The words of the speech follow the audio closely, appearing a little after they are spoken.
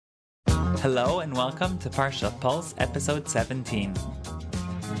Hello and welcome to Parsha Pulse, episode 17.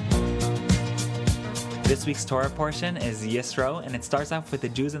 This week's Torah portion is Yisro, and it starts off with the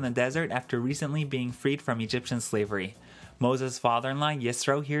Jews in the desert after recently being freed from Egyptian slavery. Moses' father-in-law,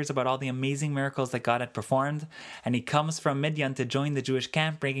 Yisro, hears about all the amazing miracles that God had performed, and he comes from Midian to join the Jewish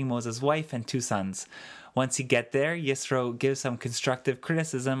camp, bringing Moses' wife and 2 sons. Once he gets there, Yisro gives some constructive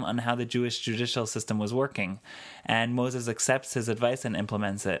criticism on how the Jewish judicial system was working, and Moses accepts his advice and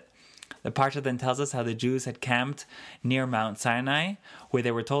implements it. The Parsha then tells us how the Jews had camped near Mount Sinai, where they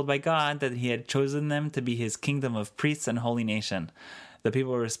were told by God that he had chosen them to be his kingdom of priests and holy nation. The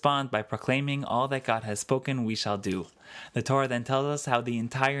people respond by proclaiming, "All that God has spoken, we shall do." The Torah then tells us how the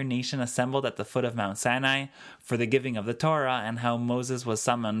entire nation assembled at the foot of Mount Sinai for the giving of the Torah and how Moses was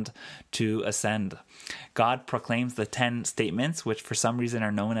summoned to ascend. God proclaims the 10 statements, which for some reason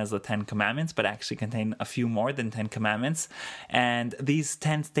are known as the 10 Commandments, but actually contain a few more than 10 Commandments. And these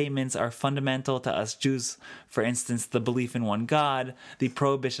 10 statements are fundamental to us Jews. For instance, the belief in one God, the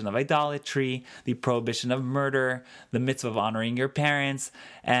prohibition of idolatry, the prohibition of murder, the mitzvah of honoring your parents,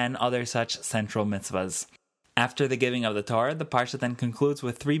 and other such central mitzvahs. After the giving of the Torah, the Parsha then concludes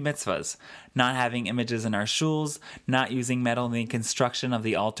with 3 mitzvahs: not having images in our shuls, not using metal in the construction of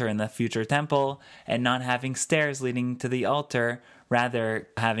the altar in the future temple, and not having stairs leading to the altar, rather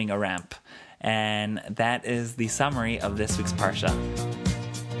having a ramp. And that is the summary of this week's Parsha.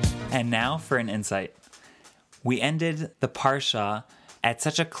 And now for an insight. We ended the Parsha at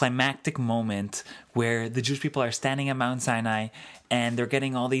such a climactic moment where the Jewish people are standing at Mount Sinai and they're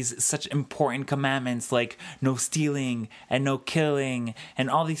getting all these such important commandments like no stealing and no killing and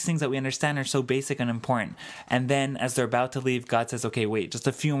all these things that we understand are so basic and important. And then as they're about to leave, God says, okay, wait, just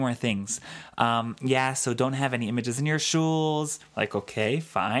a few more things. So don't have any images in your shuls. Like, okay,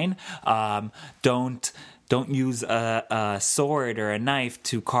 fine. Don't use a sword or a knife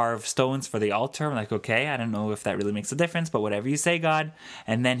to carve stones for the altar. I'm like, okay, I don't know if that really makes a difference, but whatever you say, God.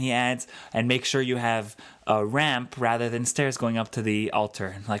 And then he adds, and make sure you have a ramp rather than stairs going up to the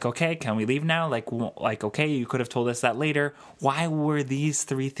altar. Like, okay, can we leave now? Like, okay, you could have told us that later. Why were these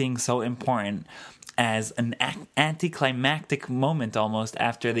 3 things so important as an anticlimactic moment almost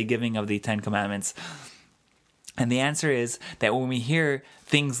after the giving of the 10 Commandments? And the answer is that when we hear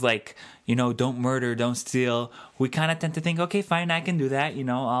things like, don't murder, don't steal, we kind of tend to think, okay, fine, I can do that.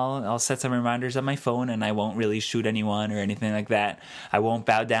 I'll set some reminders on my phone and I won't really shoot anyone or anything like that. I won't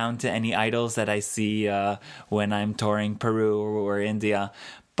bow down to any idols that I see when I'm touring Peru or India.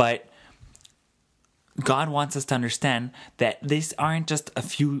 But God wants us to understand that these aren't just a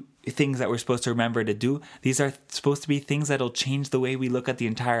few things that we're supposed to remember to do. These are supposed to be things that'll change the way we look at the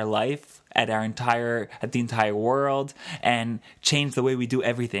entire life, at the entire world, and change the way we do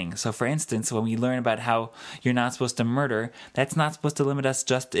everything. So for instance, when we learn about how you're not supposed to murder, that's not supposed to limit us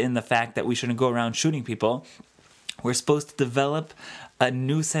just in the fact that we shouldn't go around shooting people. We're supposed to develop a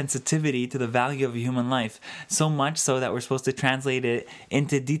new sensitivity to the value of a human life, so much so that we're supposed to translate it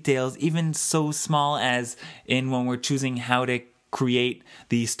into details, even so small as in when we're choosing how to create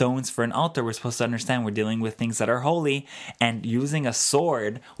the stones for an altar. We're supposed to understand we're dealing with things that are holy, and using a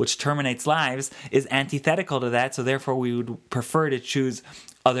sword, which terminates lives, is antithetical to that, so therefore we would prefer to choose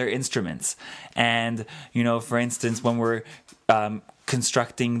other instruments. And, for instance, when we're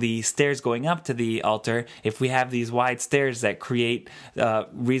constructing the stairs going up to the altar, if we have these wide stairs that create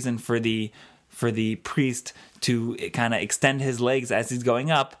reason for the priest to kind of extend his legs as he's going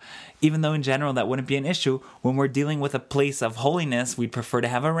up, even though in general that wouldn't be an issue, when we're dealing with a place of holiness, we'd prefer to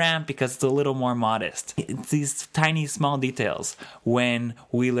have a ramp because it's a little more modest. It's these tiny, small details. When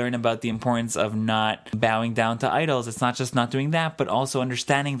we learn about the importance of not bowing down to idols, it's not just not doing that, but also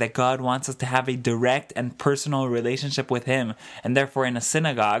understanding that God wants us to have a direct and personal relationship with him. And therefore, in a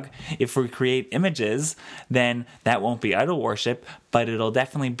synagogue, if we create images, then that won't be idol worship, but it'll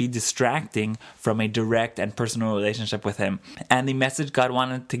definitely be distracting from a direct and personal relationship with him. And the message God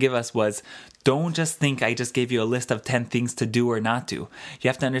wanted to give us was, don't just think I just gave you a list of 10 things to do or not do. You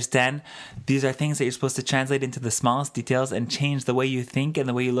have to understand these are things that you're supposed to translate into the smallest details and change the way you think and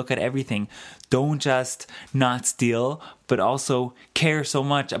the way you look at everything. Don't just not steal, but also care so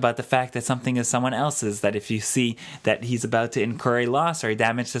much about the fact that something is someone else's, that if you see that he's about to incur a loss or a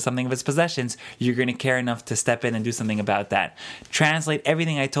damage to something of his possessions, you're going to care enough to step in and do something about that. Translate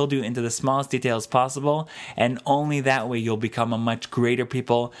everything I told you into the smallest details possible, and only that way you'll become a much greater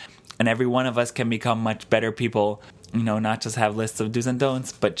people. And every one of us can become much better people, not just have lists of do's and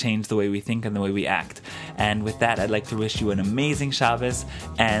don'ts, but change the way we think and the way we act. And with that, I'd like to wish you an amazing Shabbos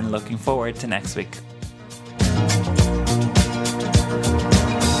and looking forward to next week.